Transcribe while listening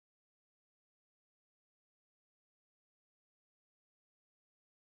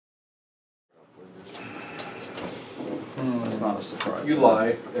not a surprise. You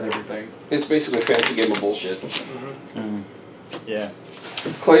lie and everything. It's basically a fancy game of bullshit. Yeah.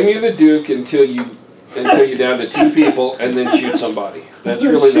 Claim you're the Duke until you're down to 2 people, and then shoot somebody. That's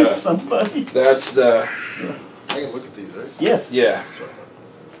really shoot somebody. That's the. I can look at these, right? Yes. Yeah.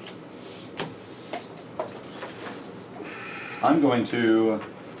 I'm going to.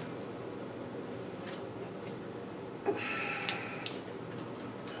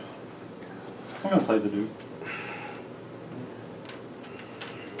 I'm going to play the Duke.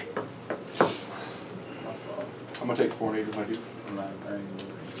 I'm gonna take 4 and 8 with my Duke.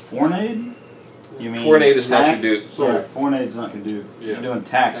 Forenade? You mean 4 and 8 is not your tax? Duke. Yeah, Forenade's not your Duke. Yeah. You're doing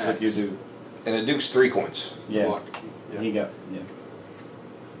tax with your Duke. And a Duke's 3 coins. Yeah. Block. Yeah. He got, yeah.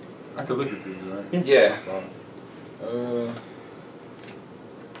 I could look at these, right? Yeah.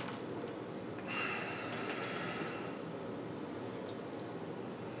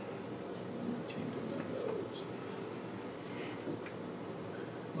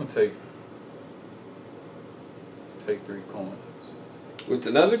 I'm gonna take 3 coins. With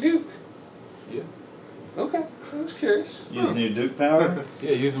another Duke? Yeah. Okay. I was curious. Using your Duke power?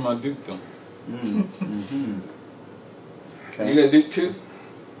 Yeah, using my dukedom. Okay. You gonna Duke 2?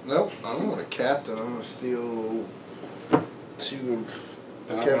 Nope, I'm gonna captain. I'm gonna steal 2 of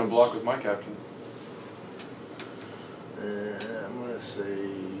Then I'm gonna block with my captain. I'm gonna say.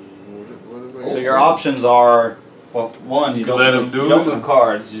 What So your options are, well, one, you don't let move, him do you don't it. move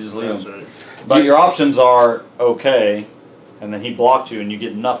cards, you just leave That's them. right. But your options are okay, and then he blocked you and you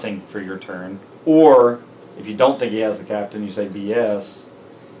get nothing for your turn. Or if you don't think he has the captain, you say BS,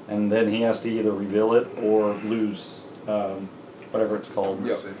 and then he has to either reveal it or lose whatever it's called. I'm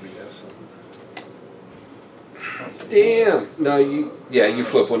gonna say BS. Damn. No, you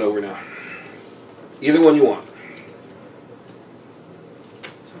flip one over now. Either one you want.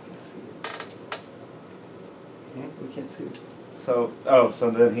 We can't see. So, so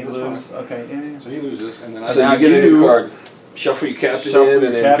then he That's loses. fine. Okay, yeah. So he loses, and then So now you get a you new card. Shuffle your captain Shuffle in your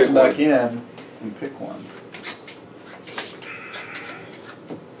and then captain pick back one. in and pick one.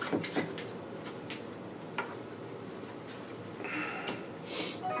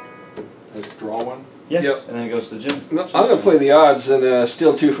 just draw one. Yeah, Yep. and then it goes to Jim. No, I'm gonna play the odds and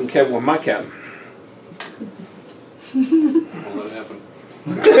steal 2 from Kevin with my captain. I'll let it happen.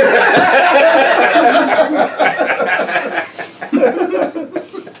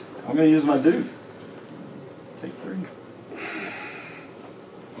 I'm gonna use my Duke. Take 3.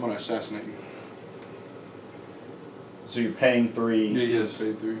 I'm gonna assassinate you. So you're paying 3 Yeah,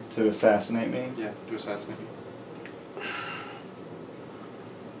 say 3. to assassinate me? Yeah, to assassinate you.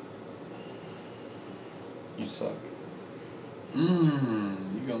 You suck. You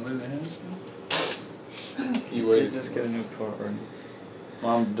gonna let it happen? You waited. Just get a new card.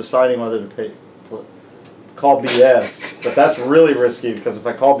 Well, I'm deciding whether to call BS, but that's really risky because if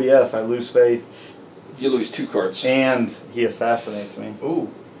I call BS, I lose faith You lose 2 cards. and he assassinates me. Ooh.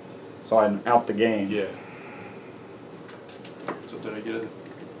 So I'm out the game. Yeah. So did I get it?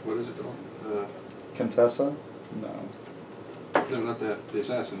 What is it called? Contessa? No. No, not that. The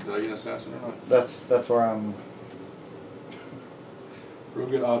assassin. Did I get an assassin or not? That's where I'm. Real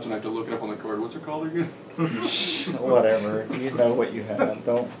good odds, and I have to look it up on the card. What's it called again? Whatever. You know what you have.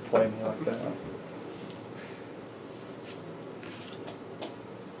 Don't play me like that.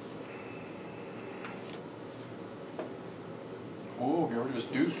 Oh, get rid of his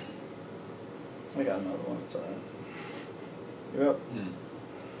Duke. I got another one. It's alright. Yep.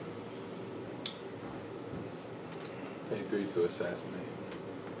 Pay 3 to assassinate.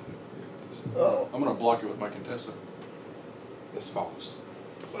 Oh. I'm gonna block it with my Contessa. That's false.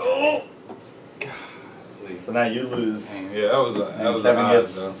 Oh. Golly. So now you lose. Dang, yeah, that was a Kevin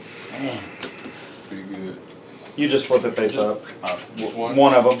odds, gets. though. Man. Pretty good. You just flip it face up. One.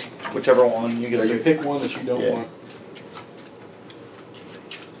 One of them, whichever one you get. Yeah, a you pick. pick one that you don't Yeah. want.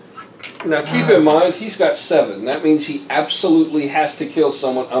 Now keep in mind, he's got 7. That means he absolutely has to kill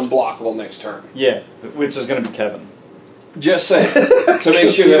someone unblockable next turn. Yeah, which is going to be Kevin. Just saying. To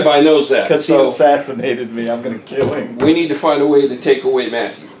make sure everybody knows that. Because he So assassinated me, I'm going to kill him. we need to find a way to take away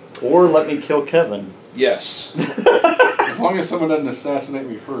Matthew. Or let me kill Kevin. Yes. As long as someone doesn't assassinate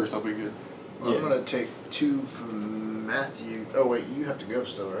me first, I'll be good. I'm gonna take 2 from Matthew. Oh wait, you have to go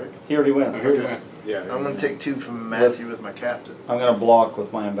still, right? He already went. Okay. Yeah. I'm gonna take 2 from Matthew with my captain. I'm going to block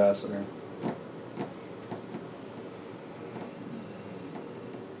with my ambassador.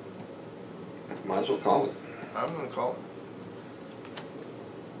 Might as well call it. I'm gonna call him.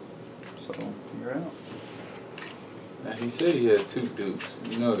 So you're out. Now, he said he had 2 dukes.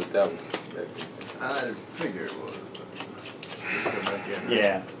 You know that was. I figure it was. But let's go back in.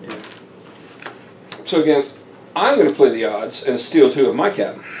 Yeah. So again, I'm going to play the odds and steal 2 of my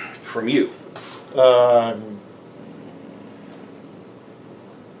captain from you.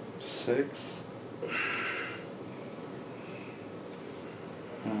 6.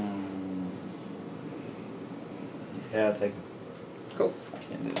 Yeah, take it. Cool. I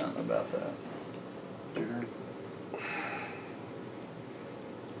can't do nothing about that.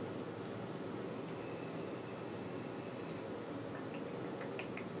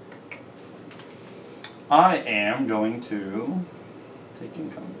 I am going to take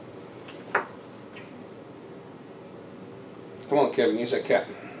income. Come on, Kevin, use that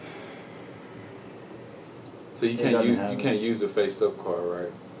captain. So you can't use the faced up card,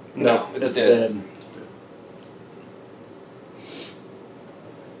 right? No, it's dead.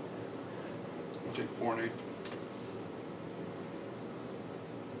 Take 4 and 8.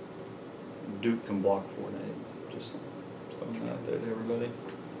 Duke can block 4 and 8. Just throwing that out there to everybody.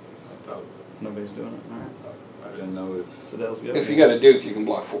 I thought Nobody's doing it. All right. I didn't know if. Siddell's good. If you got a Duke, you can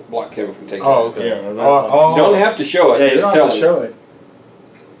block Kevin from taking Oh, it. okay. Yeah, You don't have to show it. Yeah, you just don't tell have to him. show it.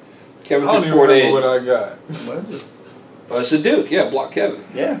 Kevin I don't took even 4 to 8. remember what I got. Well, it's a Duke. Yeah, block Kevin.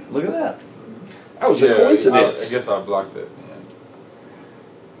 Yeah, look at that. That was a coincidence. I guess I blocked it.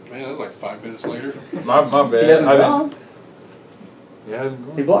 Man, that was like 5 minutes later. Yeah. My bad. He hasn't I gone. didn't- He hasn't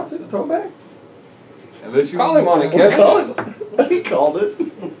gone. He blocked it. Throw it back. Unless you Call him on it, He Kevin. called it. He called it.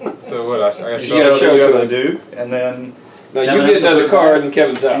 So what? I got You gotta gotta show show to the him. Duke, and then No, Kevin you has get to another put it card back. and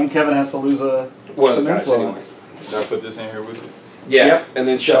Kevin's out. and Kevin has to lose One of some the guys influence. Did I put this in here with you? Yeah, Yep. and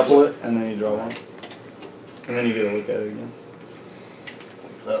then Shuffle it, and then you draw one. And then you get to look at it again.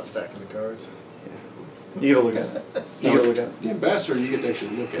 Without stacking the cards. You get to look at it. You get to look at it. The ambassador, you get to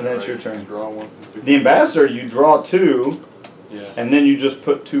actually look at And it. that's your right? turn. Draw 1. The ambassador, you draw 2, Yeah. and then you just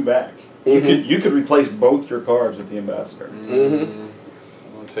put 2 back. You could replace both your cards with the ambassador. Mm-hmm. I'm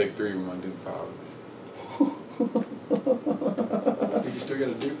gonna take 3 with my Duke power. You still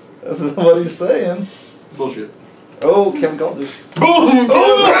got to do? That's what he's saying. Bullshit. Oh, Kevin called it. Boom!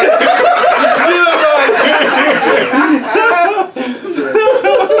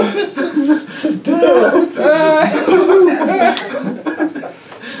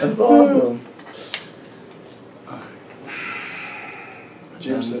 That's awesome.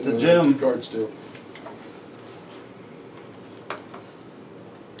 Jim said It's a no, Jim. 2 cards still.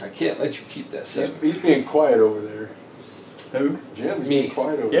 I can't let you keep that 7. He's being quiet over there. Who? Jim's Me. being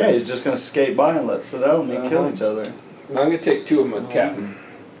quiet over Yeah, there. he's just gonna skate by and let Siddell and me kill each other. I'm going to take 2 of my captain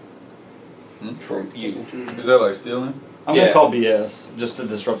from you. Is that like stealing? I'm Yeah. gonna call BS just to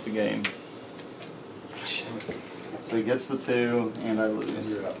disrupt the game. So he gets the 2, and I lose,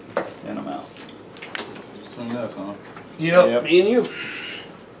 You're out. and I'm out. Something else, huh? Yep. Me and you.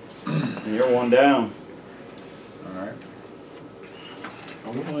 And you're 1 down. Alright.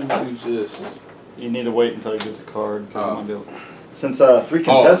 I'm gonna use this. You need to wait until he gets a card. 'Cause I'm Oh. gonna be able- Since 3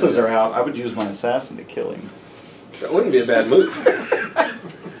 Contessas are out, I would use my assassin to kill him. That wouldn't be a bad move.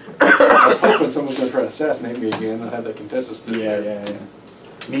 I was hoping someone's going to try to assassinate me again. I have that contestant still. Yeah.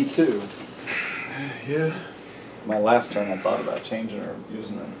 Me too. Yeah. My last turn, I thought about changing or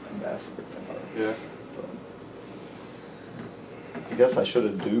using an ambassador. Yeah. I guess I should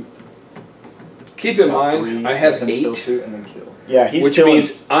have duped. Keep in Got mind, 3, I have and still 8, 2, and then kill. Yeah, he's which killing.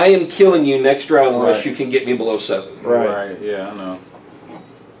 means I am killing you next round unless Right. you can get me below 7. Right. Yeah, I know.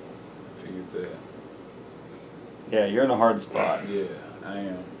 Figured that. Yeah, you're in a hard spot. Yeah, I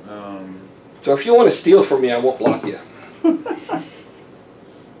am. So if you want to steal from me, I won't block you.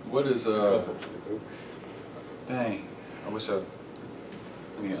 What is Dang. I wish I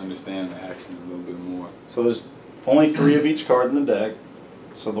need to understand the actions a little bit more. So there's only 3 of each card in the deck.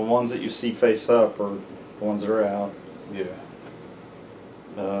 So the ones that you see face up are the ones that are out. Yeah.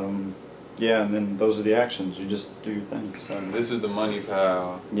 Yeah, and then those are the actions. You just do your thing. So this is the money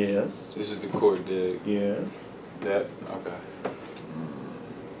pile. Yes. This is the court deck. Yes. That okay.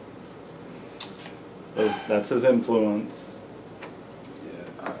 That's his influence.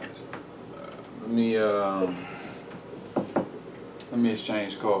 Yeah. All right. Let me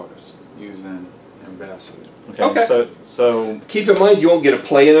exchange cards using ambassador. Okay. So Keep in mind, you won't get to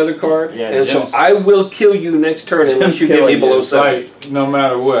play another card, Yeah, and so Jim's- I will kill you next turn unless you Jim's get me killing below you. 7. Like no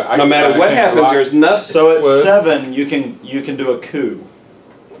matter what. No matter what happens, there's nothing. so at Well, 7 you can do a coup.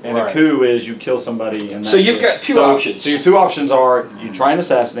 And a Right. coup is you kill somebody and So that's you've it. got 2 options. So your 2 options are you try and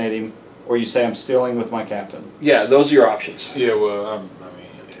assassinate him, or you say I'm stealing with my captain. Yeah, those are your options. Yeah. Well, I mean,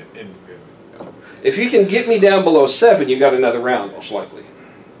 it If you can get me down below 7, you got another round, most likely.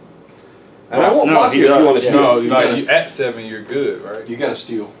 And I won't No, block he you if does. you want to Yeah. steal. no, You like gotta- you at 7, you're good, right? You got to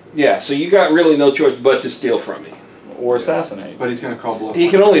steal. Yeah, so you got really no choice but to steal from me. Or assassinate. But he's going to call bluff. He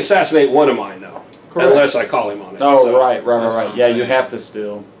can only assassinate one of mine, though. unless I call him on it. Oh, So right. That's what I'm Yeah, you saying. have to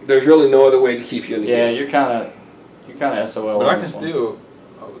steal. There's really no other way to keep you in the Yeah, game. you're kind of SOL. But on I can this one. steal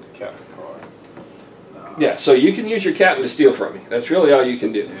with the captain card. Yeah, so you can use your captain to steal from me. That's really all you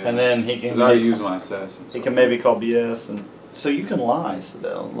can do. Yeah. And then he Because can. I already used my assassin. He so- can maybe call BS, and so you can lie,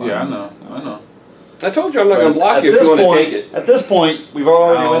 Sidell. Yeah, I know. I told you I'm not going to block At you if this you want to point- take it. At this point, we've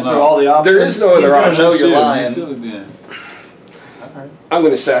already I don't went through know. all the options. There is no other He's gonna option. know you're Steal, lying. steal it then. Alright. I'm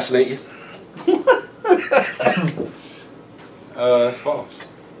going to assassinate you. That's false.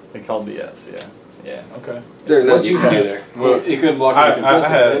 They call BS. Yeah. Okay. There's What nothing you you can do got? there. Well, he couldn't block I the had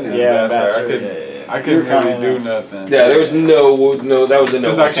contestant. Yeah, ambassador. I couldn't You're really kinda- do nothing. Yeah, there was no, that was a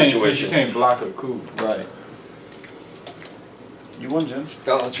Since no I can't, since you situation. can't block a coup. Right. You won, Jim.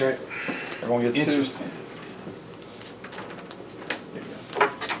 Oh, that's right. Everyone gets two. Interesting.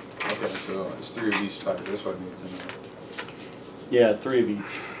 Okay, so it's 3 of each type. That's what I need to know. Yeah, 3 of each.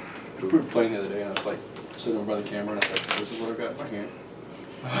 We were playing the other day, and I was like sitting over by the camera, and I was like, "This is what I got in my hand."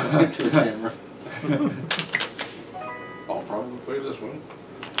 I went to the camera. I'll probably play this one.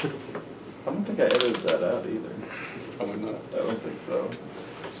 I don't think I edited that out either. Probably not. I don't think so.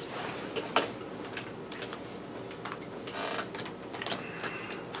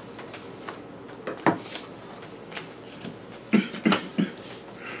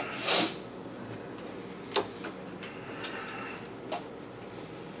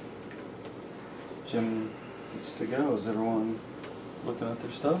 Jim gets to go. Is everyone looking at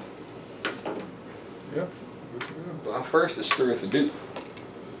their stuff? Yeah. Well, first it's through with the Duke.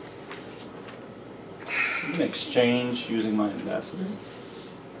 You can exchange using my ambassador.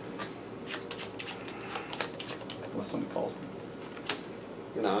 Unless somebody calls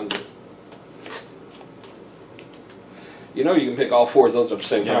me. No, I'm good. You know you can pick all 4 of those at the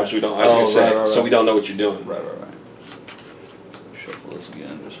same time, so we don't. I was Oh, gonna say, right, so right. we don't know what you're doing. Right. Shuffle this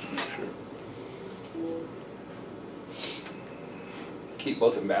again just to make sure. Keep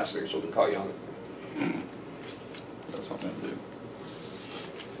both ambassadors, so we can call you on it. That's what I'm gonna do.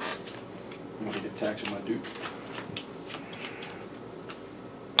 I'm gonna get taxed on my Duke.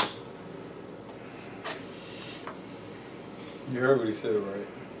 You heard what he said, right?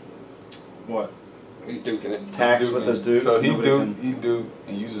 What? He's duking it. Tax He's with duking this it. dude? So he Nobody do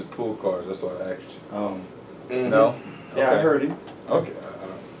and uses pool cards. That's why I asked you. Oh. Mhm. No? Yeah, I Okay. heard him. Okay. I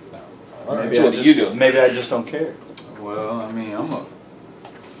don't know. All right. Maybe So I what just, do you do? Maybe I just don't care. Well, I mean,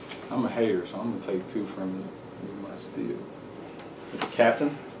 I'm a hater, so I'm gonna take 2 from you with my steal. With the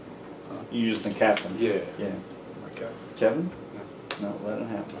captain? Huh? You used the captain. Yeah. Yeah. My captain. Kevin? No, let it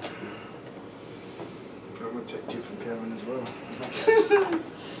happen. I'm gonna take 2 from Kevin as well.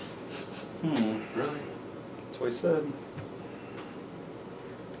 Really? That's what he said.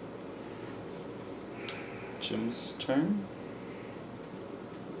 Jim's turn.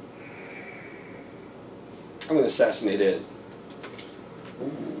 I'm gonna assassinate Ed.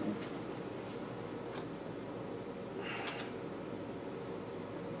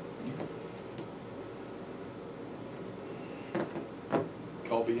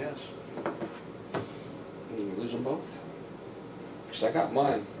 Call BS. You lose them both. Cause I got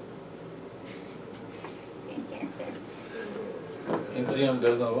mine. And Jim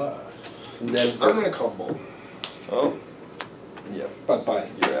doesn't lie. And then I'm gonna call Bull. Oh. Yep. bye.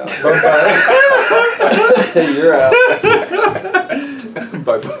 You're out. You're out.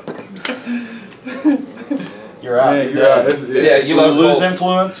 Bye-bye. You're out. Yeah, You're you're out. dead. That's it. Yeah, you You lose lose both.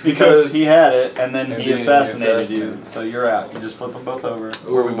 influence because he had it, and then And he then he assassinated you. assassinated. So you're out. You just flip them both over,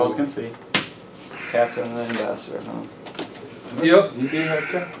 where we Ooh. both can see. Captain and ambassador, huh? Yep. You did have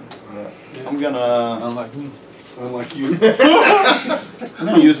captain. Yeah. I'm gonna Unlike me. Unlike you. I'm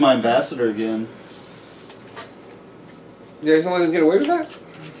gonna use my ambassador again. You guys gonna let him get away with that?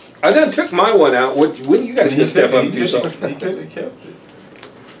 I done took my one out. When you guys gonna step up and do something? He could have kept it.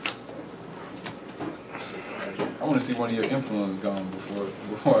 I want to see one of your influence gone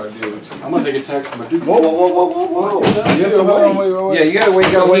before I deal with you. I'm gonna take a tax on my Duke. Whoa! Yeah, hold on, wait. Yeah, you gotta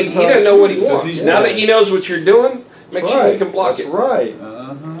wait. Gotta wait He until doesn't know what he Does wants. he- Now that he knows what you're doing, make That's sure right. you can block That's it. right.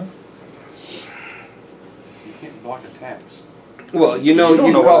 You can't block a tax. Well, you don't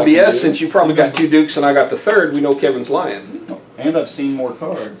can know call what I can BS do. since you probably got 2 dukes and I got the 3rd. We know Kevin's lying. And I've seen more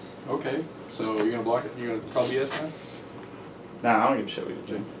cards. Okay, so you're gonna block it? You're gonna call BS now? Nah, I don't give a shit what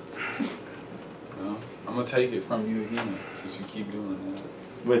you do. No, I'm gonna take it from you again since you keep doing that.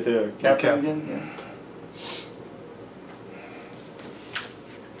 With the captain again? Yeah.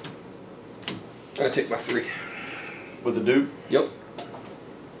 I gotta take my 3. With the Duke? Yep.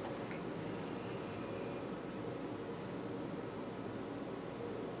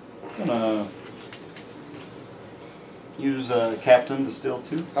 I'm gonna use captain to steal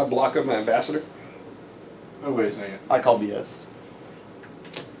 2. I'll block up my ambassador. Oh, wait a second. I call BS.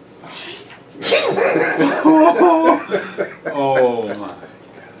 Oh my.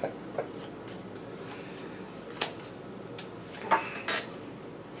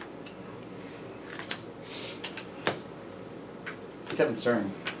 Kevin's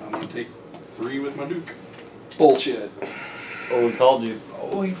turn. I'm gonna take 3 with my Duke. Bullshit. Oh, we called you.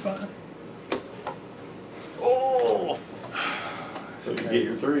 Oh, he fine. Oh! So you get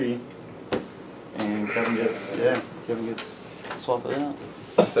your 3. And Kevin gets, Kevin gets swap it out.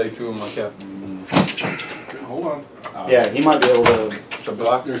 I'll take 2 of my captain. Hold on. Yeah, he might be able to, The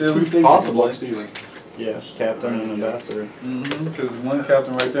block There's still? 2 things Possibly. block stealing. yeah, captain and ambassador. Because one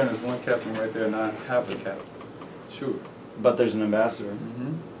captain right there and there's one captain right there and I have a captain. Sure. But there's an ambassador.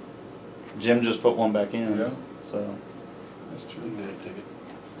 Jim just put one back in. Yeah. So That's true. Yeah, take it.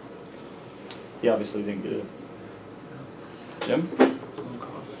 he obviously didn't get it. Jim? Someone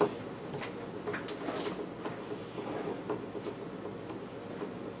call it.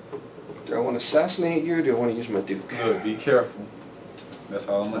 Do I want to assassinate you or do I want to use my Duke? Good, be careful. That's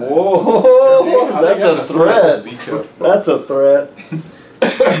all I'm gonna Whoa! I think That's a that's a threat. Be careful. That's a threat.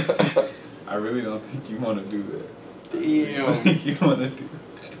 I really don't think you want to do that. I Damn. think you want to do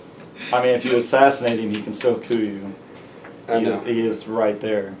that. I mean, if you assassinate him, he can still coup you. I know. He is right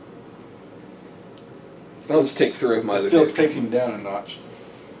there. I'll just take 3 of my other Still Duke. takes him down a notch.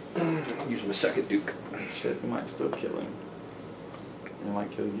 I'll use my second Duke. Shit, he might still kill him. He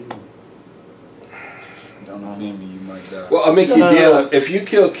might kill you. Don't offend me, you might die. Well, I'll make No, you a no, deal. no. If you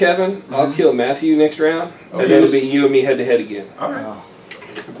kill Kevin, I'll kill Matthew next round, and then it'll be you and me head to head again. Alright. Oh,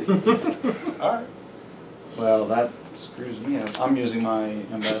 Alright. well, that screws me up. I'm using my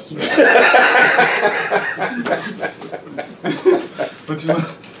ambassador. What you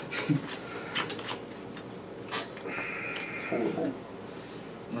want? It's horrible.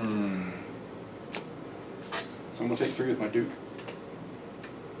 So I'm gonna take 3 with my Duke.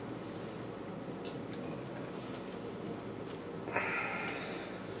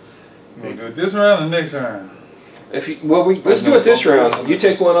 You want to go this round or next round? If you, well, let's do it this round. You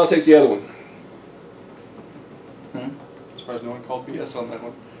take one, I'll take the other one. Surprised no one called BS on that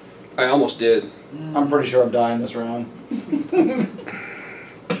one. I almost did. I'm pretty sure I'm dying this round.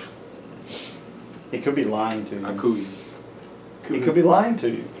 He could be lying to you. I coup you. He could be lying to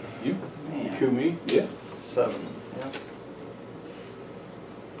you. You? Man. Coup me? Yeah. 7. Yeah.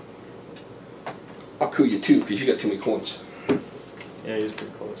 I'll coup you too, because you got too many coins. Yeah, he's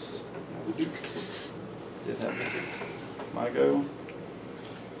pretty close. The Duke. Did have the Duke. My go.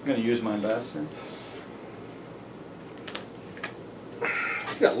 I'm gonna use my ambassador.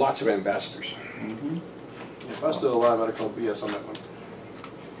 You got lots of ambassadors. Mm-hmm. Yeah, if I was still alive, I'd have called BS on that one.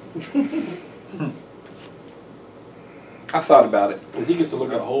 I thought about it. Because he gets to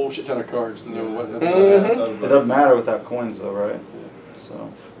look at a whole shit ton of cards and know what. It doesn't matter without coins, though, right? Yeah.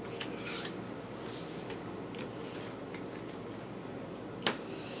 So.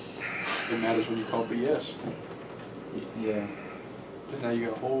 It matters when you call BS. Yeah. Because now you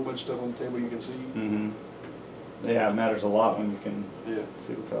got a whole bunch of stuff on the table you can see. Mm-hmm. Yeah, it matters a lot when you can Yeah.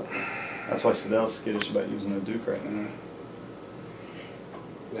 see what's out there. That's why Siddell's skittish about using a Duke right now.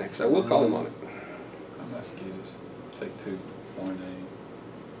 Yeah, because I will call him on it. I'm not skittish. Take 2. 4 name.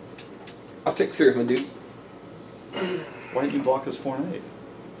 I'll take 3 of my Duke, Why didn't you block his 4 and 8?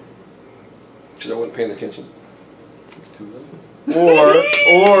 because I wasn't paying attention. It's too late. Or he's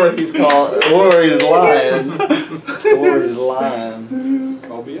or he's lying. Or he's lying.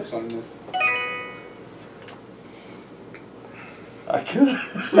 Call BS on him. I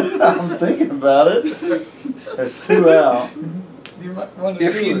could. I'm thinking about it. There's 2 out. You might want to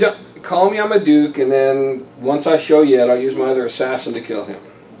If do you it. don't, call me on my Duke, and then once I show you it, I'll use my other assassin to kill him.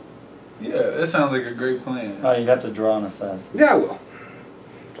 Yeah, that sounds like a great plan. Oh, you have to draw an assassin. Yeah, I will.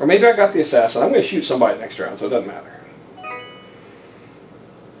 Or maybe I got the assassin. I'm going to shoot somebody next round, so it doesn't matter.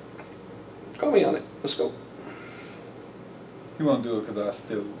 Call me on it. Let's go. He won't do it because I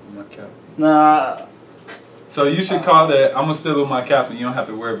steal my captain. Nah. So you should call that, I'm going to steal with my captain. You don't have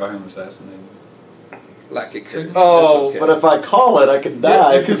to worry about him assassinating. Like it could. Oh, That's okay. but if I call it, I could Yeah,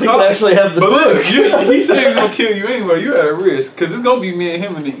 die if you because he call could it- actually have the But look, Duke. he said he's going to kill you anyway. You at a risk because it's going to be me and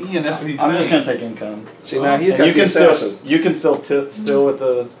him in the end. That's what he's I'm saying. just gonna take income. See, now he's And got you the can assassin. still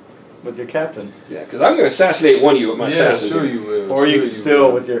with your captain, Yeah, because I'm going to assassinate one of you with my Yeah, assassin. sure you will. or you Sure could still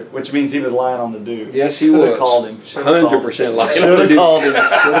will. with your, which means he was lying on the Duke. Yes, he Should've was. called him. 100% lying on Should the have Duke. called him. Should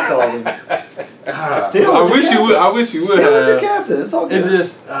have called him. Ah, Still I with wish your you would. I wish you would Still with your have. captain. It's all good. It's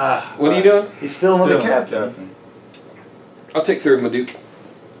just What are you doing? He's still with the captain. I'll take 3 of my Duke.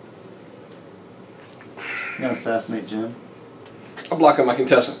 I'm gonna assassinate Jim. I'll block him. I can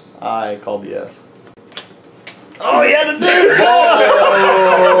test him. I call BS. Oh, he had a dude!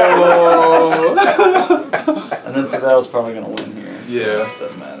 And then Sadel's probably going to win here. Yeah.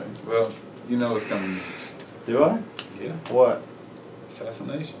 Doesn't matter. Well, you know what's coming next. Do I? Yeah. What?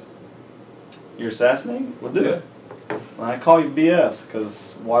 Assassination. You're assassinating? We'll do Yeah. it. Well, I call you BS,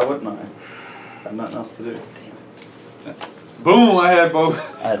 because why wouldn't I? I have nothing else to do. Boom! I had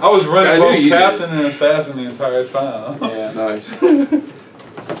both. I was running both captain and assassin the entire time. Yeah, nice.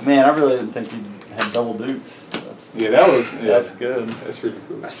 Man, I really didn't think you had double dukes. Yeah, that was. Yeah, That's good. That's pretty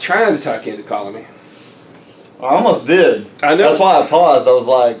cool. I was trying to talk you into calling me. I almost did. I know. That's why I paused. I was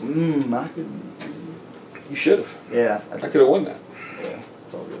like, I could. You should have. Yeah. I could have won that. Yeah,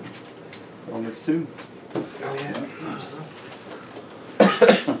 it's all good. Well, it's 2. Oh,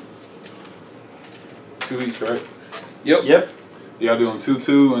 yeah. 2 each, right? Yep. Yep. Y'all doing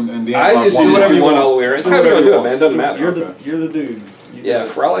 2-2 and then I like usually do whatever you want all the way around. How do you do it, man? Doesn't matter. You're the dude. You Yeah, do it.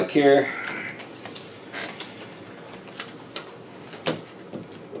 for all I care.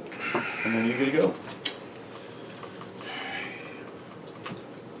 And then you're good to go.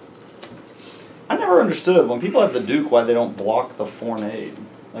 I never understood when people have the duke why they don't block the forenade.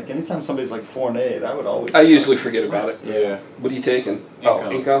 Like anytime somebody's like forenade, I would always. I usually forget about it. Yeah. What are you taking? Income.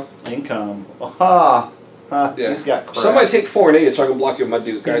 Oh, income? Income. Aha! Ha, Yeah. He's got crap. Somebody take 4 and 8 so I can block you with my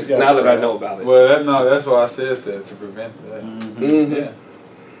duke, guys. He's got Now that I crap. know about it. Well, that's why I said that, to prevent that. Mm-hmm. Yeah.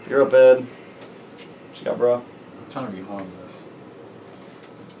 You're up, Ed. What you got, bro? I'm trying to be harmless.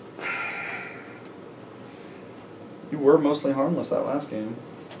 You were mostly harmless that last game.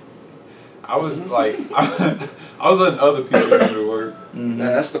 I was like, I was letting other people do the work. Mm-hmm.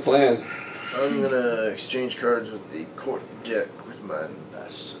 That's the plan. I'm gonna exchange cards with the court deck with my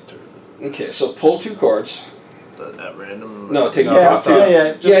ambassador. Okay, so pull 2 cards. At random. No, take Yeah, top 2.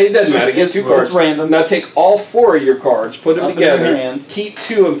 yeah. Yeah, it doesn't matter. Get 2 cards. It's random. Now take all 4 of your cards, put them Up in your together, hand. keep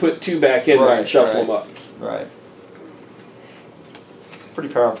 2 and put 2 back in there Right, and shuffle right. them up. Right.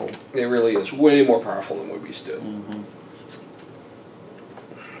 Pretty powerful. It really is way more powerful than what we used to. Mm-hmm.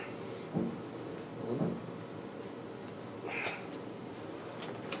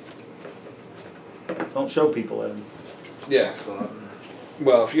 Don't show people, Ed. Yeah.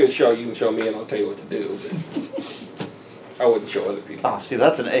 Well, if you're gonna show, you can show me, and I'll tell you what to do. But I wouldn't show other people. Ah, see,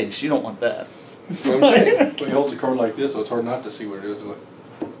 that's an ace. You don't want that. That's what I'm saying. When you hold the card like this, so it's hard not to see what it is.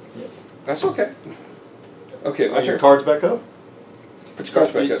 That's okay. Okay, my Are your turn. cards back up? Put your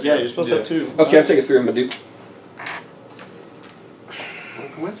cards back up. Yeah, you're supposed to have 2. Okay, I'm taking 3 of my duke. What a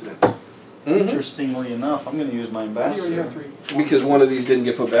coincidence. Mm-hmm. Interestingly enough, I'm going to use my Why do you already ambassador. have 3? Because one of these didn't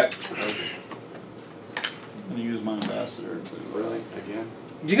get put back. I'm going to use my ambassador to. Really? Again?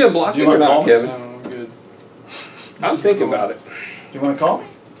 You gonna block Do me you or wanna call not, me? Kevin? No, I'm good. I'm thinking about it. Do you want to call me?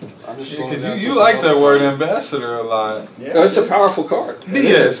 I'm just Because slowing down you so like someone that else word can- ambassador a lot. Yeah. Oh, it's a powerful card.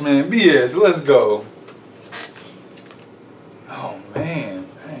 BS, man. BS. Let's go. Oh, man.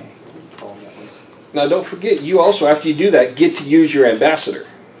 Dang. Call me that one. Now, don't forget, you also, after you do that, get to use your ambassador.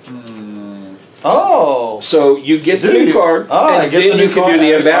 Oh. So you get the Do new you? card, Oh, I and get then the you new can card. do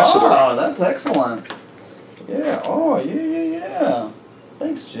the ambassador. Oh, that's excellent. Yeah. Oh, yeah.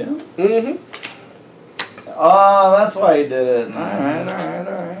 Thanks, Jim. Mm-hmm. Oh, that's why he did it. All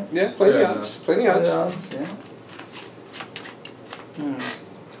right. Yeah, plenty Yeah, odds. Plenty odds. Yeah. Hmm.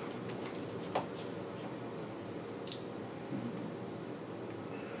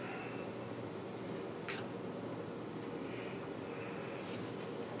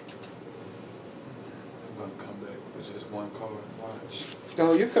 I'm going to come back with just one card. Watch.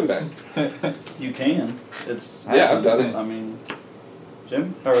 Oh, you come back. You can. It's. Yeah, I've done it. I mean,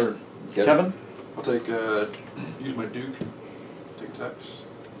 Jim or Get it. Kevin. I'll take, use my Duke. Take tax.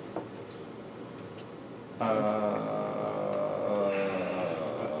 I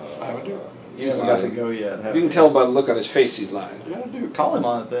have a Duke. You haven't got to go yet. have You can tell by the look on his face he's lying. Yeah, I do. Call him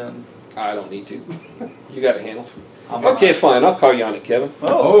on it then. I don't need to. You got it handled. I'm Okay, fine. I'll call you on it, Kevin.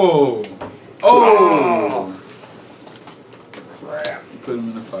 Oh. Oh! Crap. Put him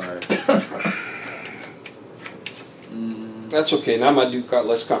in the fire. That's okay. Now my duke got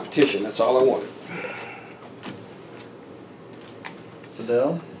less competition. That's all I wanted.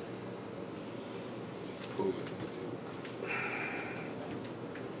 Sadell.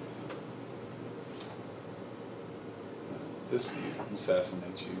 Just for you.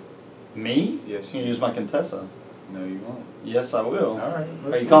 Assassinate you. Me? Yes, You you can use my Contessa. No, you won't. Yes, I will. All right.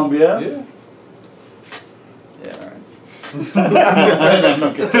 Are you calling BS? Yeah. Yeah, all right. I didn't have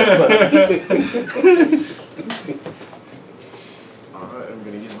no Contessa. Alright, I'm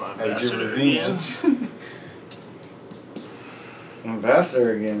gonna use my Hey, get ambassador again. revenge.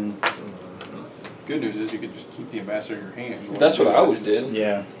 Ambassador again. Good news is you could just keep the ambassador in your hand. That's what I always did.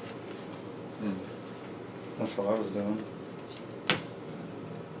 Yeah. That's what I was doing.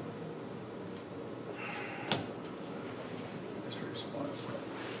 That's pretty smart.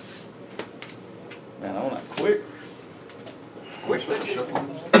 Man, I want that quick. Quick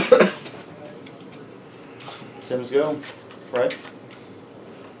shuffle. Tim's go. Right?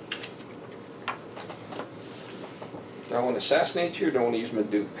 Do I want to assassinate you or do I want to use my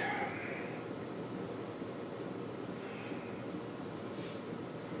Duke?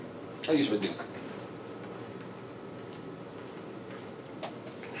 I'll use my Duke.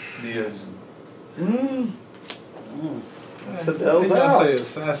 Diaz. Sedell's He gonna out. say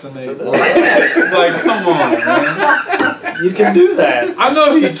assassinate. Sedell. Like, come on, man. You can do that. I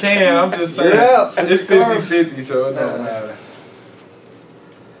know he can. I'm just saying. Yeah. It's 50-50, so it don't matter.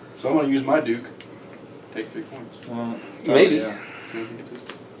 So I'm gonna use my Duke. Take 3 points. Well, Maybe. Yeah. As soon as he gets his-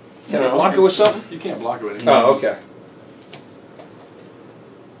 Can I block it with something? You can't block it with anything. Oh, okay.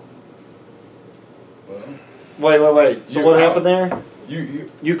 Well, wait. So You're what out. happened there?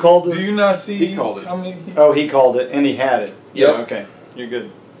 you You called it? do you not see? He called it. I mean, Oh, he called it, and he had it. Yep. Okay, you're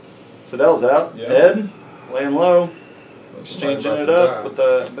good. Sedell's out. Yeah. Ed, laying low, somebody exchanging about it to up die. with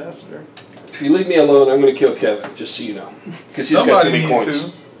the ambassador. If you leave me alone, I'm going to kill Kevin, just so you know. Because he's got too Somebody many needs points.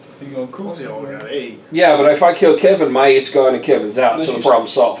 to. He gonna cool. They all got 8. Yeah, but if I kill Kevin, my 8's gone and Kevin's out, so the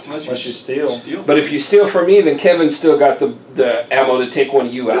problem's solved. Unless you steal. But if you steal from me, then Kevin's still got the ammo to take one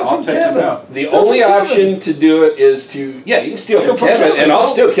of you Steal out. I'll from take him Kevin. out. The Steal only from Kevin. option to do it is to, yeah, you can steal Steal from from Kevin, Kevin. and I'll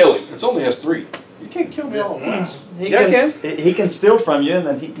still kill him. It's only S3. You can't kill me all at once. He Yeah, I He can steal from you, and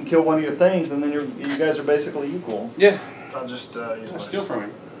then he can kill one of your things, and then you guys are basically equal. Yeah. I'll just use I my steal from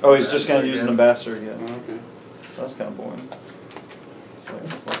him. Oh, he's just gonna use an ambassador again. Oh, okay. That's kind of boring. So,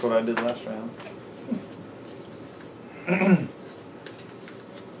 like what I did last round.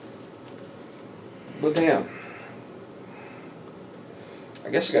 But damn. I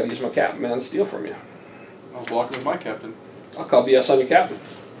guess I gotta use my captain man to steal from you. I'll block him with my captain. I'll call BS on your captain.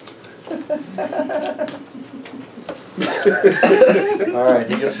 Alright,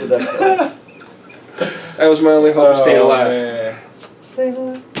 he gets the deck card. That was my only hope of staying alive. Man. Stay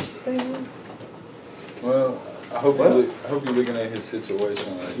alive, stay alive. Well, I hope Well. you're looking at his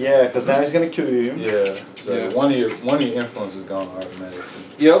situation. Like, Yeah, because now he's gonna kill you. yeah. So Yeah. one of your influence is gone automatically.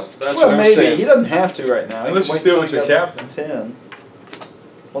 Yep, that's Well, what I'm maybe. saying. He doesn't have to right now. He Unless can you wait steal till with he your gets captain. 10.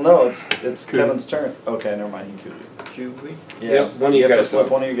 Well, no, it's Coup. Kevin's turn. Okay, never mind. He killed you. Cubely. Yeah, Yep, one of you have to guys flip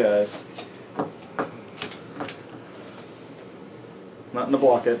go. one of you guys. Nothing to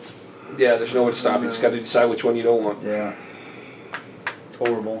block it. Yeah, there's no way to stop you. You just gotta decide which one you don't want. Yeah. It's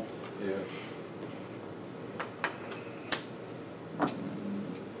horrible. Yeah.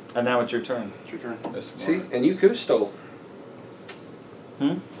 And now it's your turn. It's your turn. That's smart. See, and you could have stole.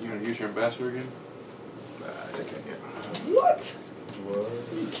 Hmm? You gonna use your ambassador again? I think I get. What? What?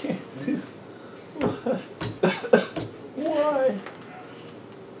 You can't do. Why?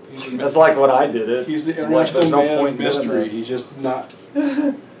 That's like what I did it. He's the It's like there's original no man point of in doing mystery. this. He's just not.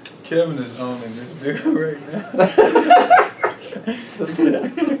 Kevin is owning this dude right now.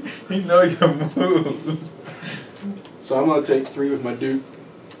 He know your moves. So I'm gonna take 3 with my Duke.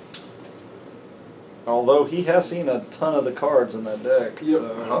 Although he has seen a ton of the cards in that deck, Yep.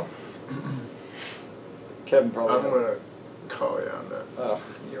 so Kevin probably. I'm gonna call you on that. Oh,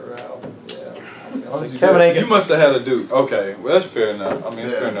 you're out. Yeah. I was gonna Why say, would you Kevin do ain't that? You gonna. must have had a dude. Okay, well that's fair enough. I mean,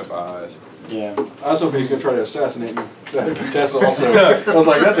 it's Yeah. fair enough eyes. Yeah. I was hoping he's gonna try to assassinate me. Contessa also. I was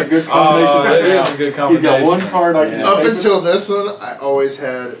like, that's a good combination. Oh, that right is now. a good He's got one combination. card I can Yeah. just Up take with- until this one, I always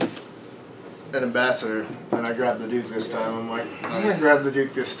had an ambassador, and I grabbed the Duke this time. I'm like, I'm gonna grab the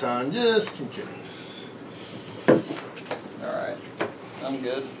Duke this time, just in case. All right. I'm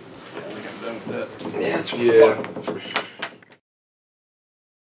good. Yeah, I think I'm done with that. Yeah, that's what Yeah. I'm talking about.